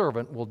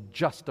servant, will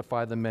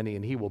justify the many,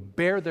 and he will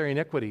bear their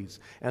iniquities.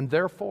 And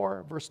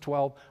therefore, verse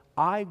 12,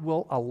 I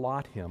will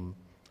allot him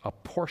a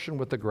portion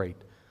with the great.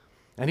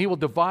 And he will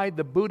divide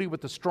the booty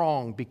with the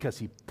strong, because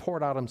he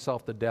poured out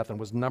himself to death and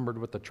was numbered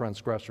with the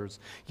transgressors.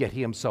 Yet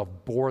he himself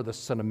bore the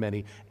sin of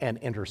many and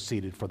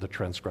interceded for the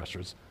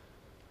transgressors.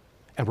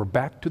 And we're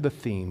back to the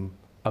theme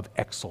of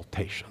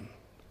exaltation.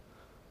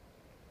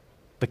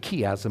 The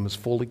chiasm is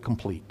fully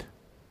complete.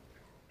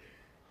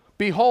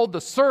 Behold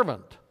the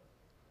servant,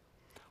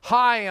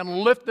 high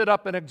and lifted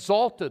up and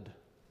exalted,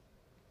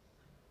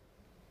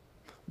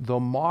 though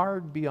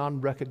marred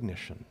beyond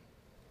recognition.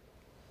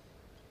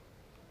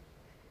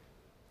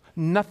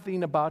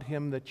 Nothing about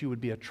him that you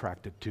would be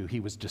attracted to. He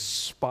was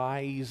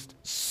despised,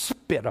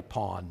 spit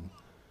upon,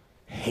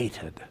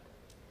 hated,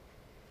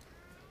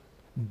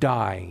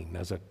 dying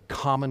as a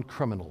common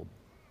criminal,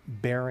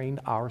 bearing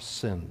our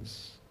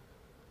sins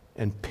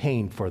and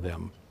paying for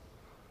them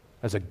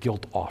as a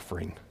guilt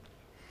offering.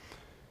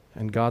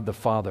 And God the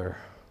Father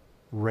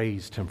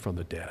raised him from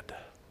the dead.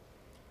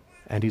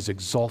 And he's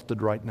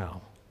exalted right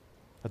now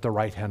at the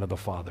right hand of the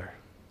Father.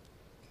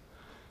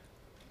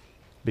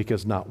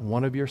 Because not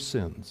one of your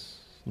sins,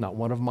 not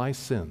one of my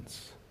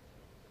sins,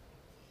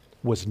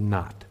 was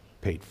not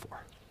paid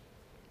for.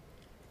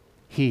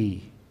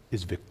 He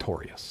is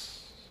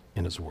victorious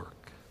in his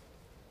work.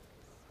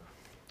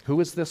 Who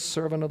is this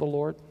servant of the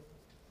Lord?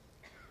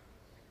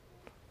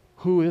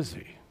 Who is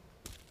he?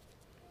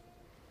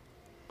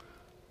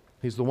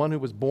 He's the one who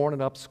was born in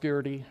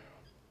obscurity,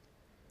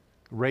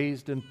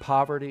 raised in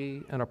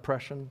poverty and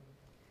oppression,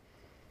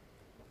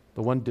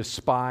 the one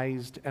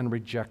despised and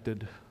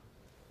rejected,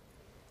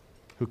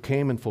 who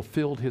came and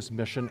fulfilled his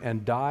mission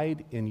and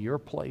died in your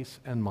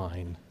place and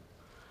mine,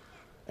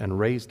 and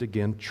raised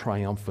again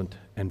triumphant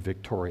and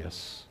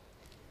victorious.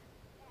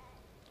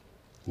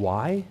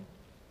 Why?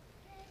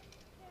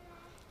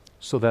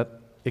 So that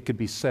it could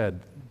be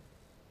said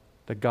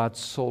that God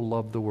so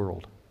loved the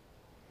world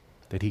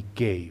that he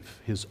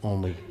gave his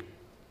only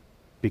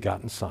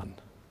begotten Son,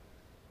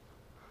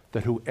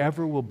 that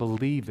whoever will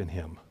believe in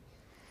him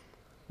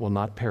will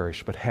not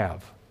perish but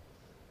have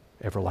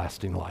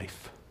everlasting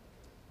life.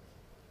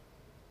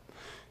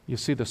 You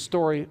see, the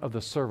story of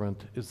the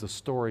servant is the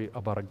story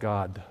about a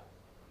God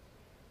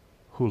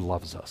who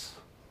loves us.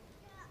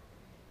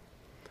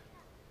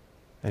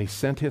 And he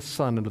sent his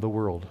Son into the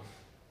world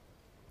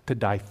to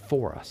die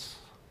for us,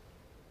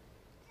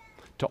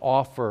 to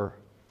offer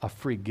a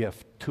free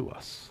gift to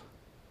us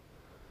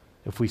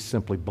if we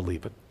simply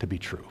believe it to be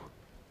true.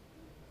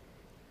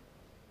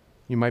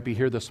 You might be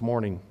here this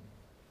morning,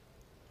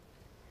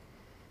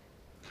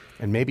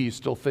 and maybe you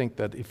still think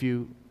that if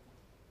you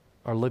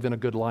are living a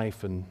good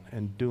life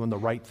and doing the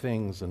right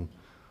things and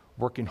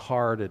working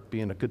hard at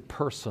being a good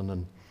person,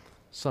 and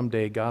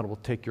someday God will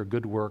take your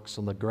good works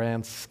on the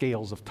grand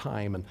scales of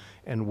time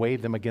and weigh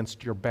them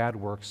against your bad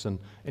works, and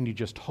you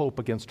just hope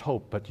against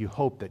hope, but you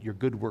hope that your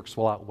good works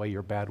will outweigh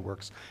your bad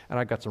works. And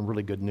I got some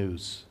really good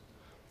news.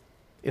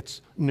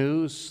 It's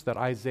news that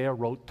Isaiah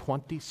wrote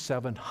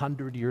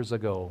 2,700 years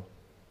ago,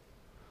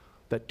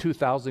 that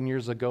 2,000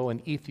 years ago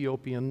an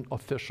Ethiopian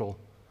official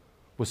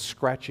was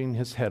scratching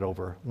his head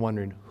over,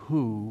 wondering,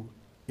 who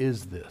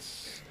is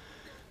this?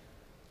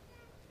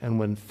 And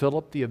when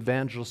Philip the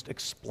evangelist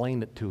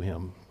explained it to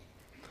him,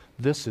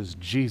 this is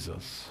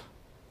Jesus,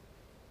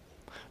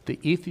 the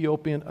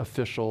Ethiopian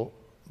official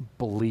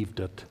believed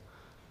it.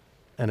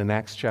 And in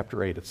Acts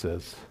chapter 8 it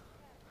says,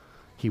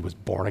 he was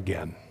born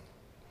again.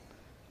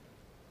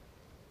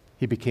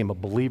 He became a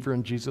believer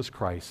in Jesus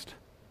Christ,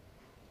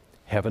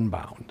 heaven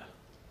bound.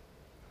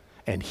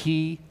 And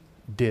he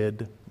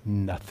did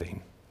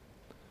nothing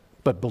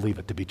but believe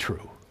it to be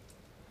true.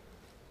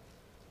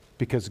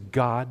 Because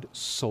God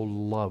so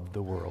loved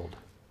the world,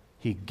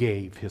 he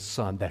gave his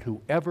Son, that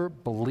whoever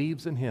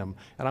believes in him,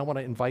 and I want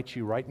to invite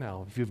you right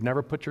now, if you've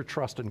never put your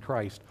trust in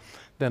Christ,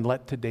 then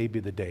let today be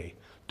the day.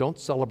 Don't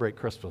celebrate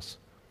Christmas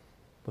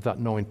without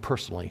knowing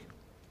personally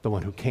the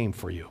one who came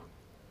for you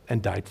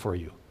and died for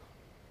you.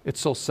 It's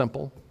so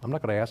simple. I'm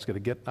not going to ask you to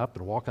get up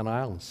and walk an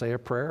aisle and say a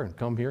prayer and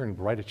come here and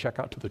write a check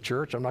out to the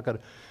church. I'm not going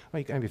to, I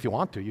mean, if you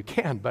want to, you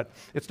can, but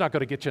it's not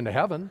going to get you into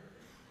heaven.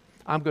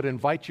 I'm going to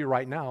invite you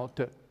right now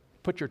to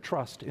put your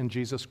trust in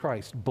Jesus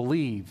Christ.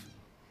 Believe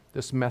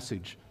this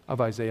message of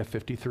Isaiah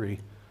 53,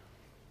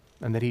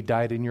 and that he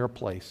died in your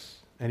place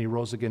and he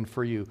rose again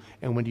for you.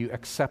 And when you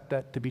accept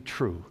that to be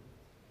true,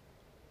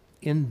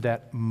 in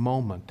that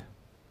moment,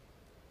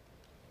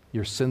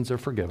 your sins are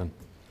forgiven.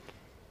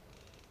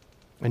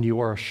 And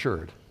you are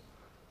assured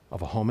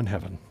of a home in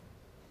heaven.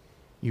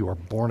 You are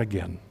born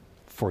again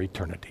for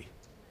eternity.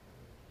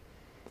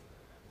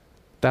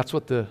 That's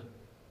what the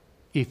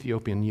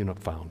Ethiopian eunuch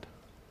found.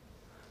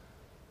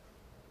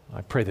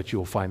 I pray that you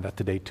will find that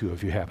today too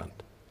if you haven't.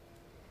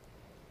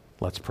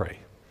 Let's pray.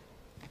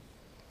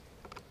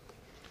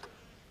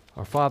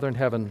 Our Father in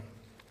heaven,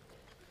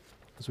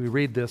 as we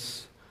read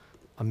this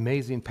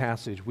amazing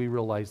passage, we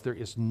realize there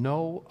is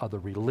no other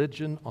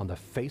religion on the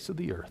face of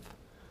the earth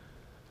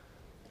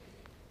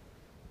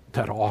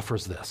that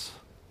offers this.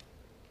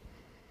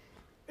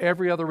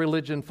 Every other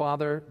religion,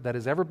 Father, that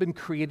has ever been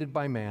created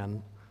by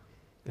man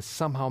is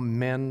somehow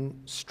men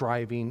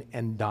striving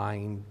and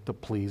dying to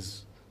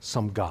please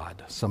some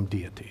God, some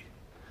deity.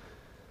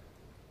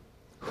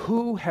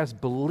 Who has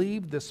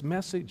believed this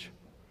message?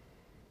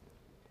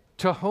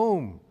 To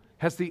whom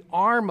has the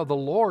arm of the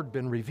Lord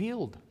been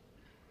revealed?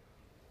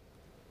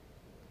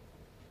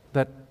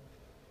 That,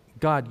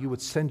 God, you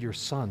would send your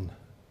Son,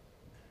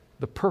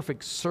 the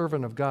perfect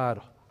servant of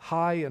God,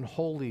 high and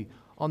holy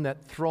on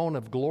that throne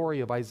of glory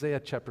of Isaiah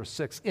chapter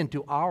 6,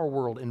 into our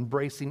world,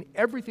 embracing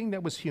everything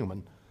that was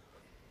human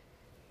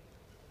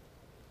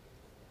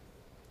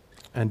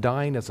and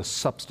dying as a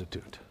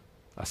substitute,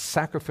 a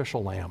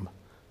sacrificial lamb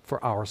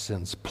for our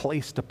sins,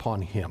 placed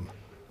upon him,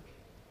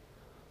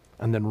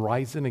 and then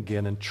rising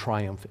again in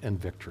triumph and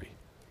victory,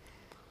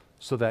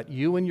 so that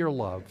you in your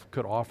love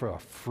could offer a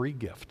free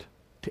gift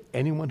to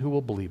anyone who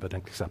will believe it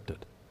and accept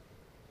it.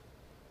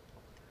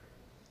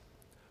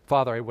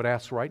 Father, I would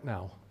ask right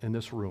now in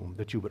this room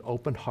that you would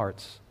open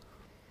hearts,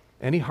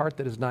 any heart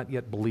that has not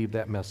yet believed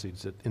that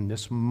message, that in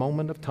this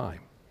moment of time,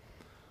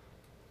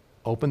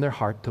 open their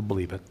heart to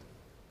believe it,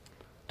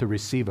 to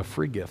receive a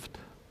free gift.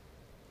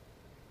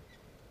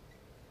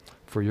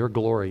 For your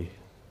glory,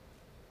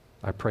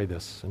 I pray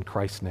this in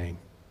Christ's name.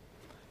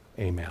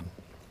 Amen.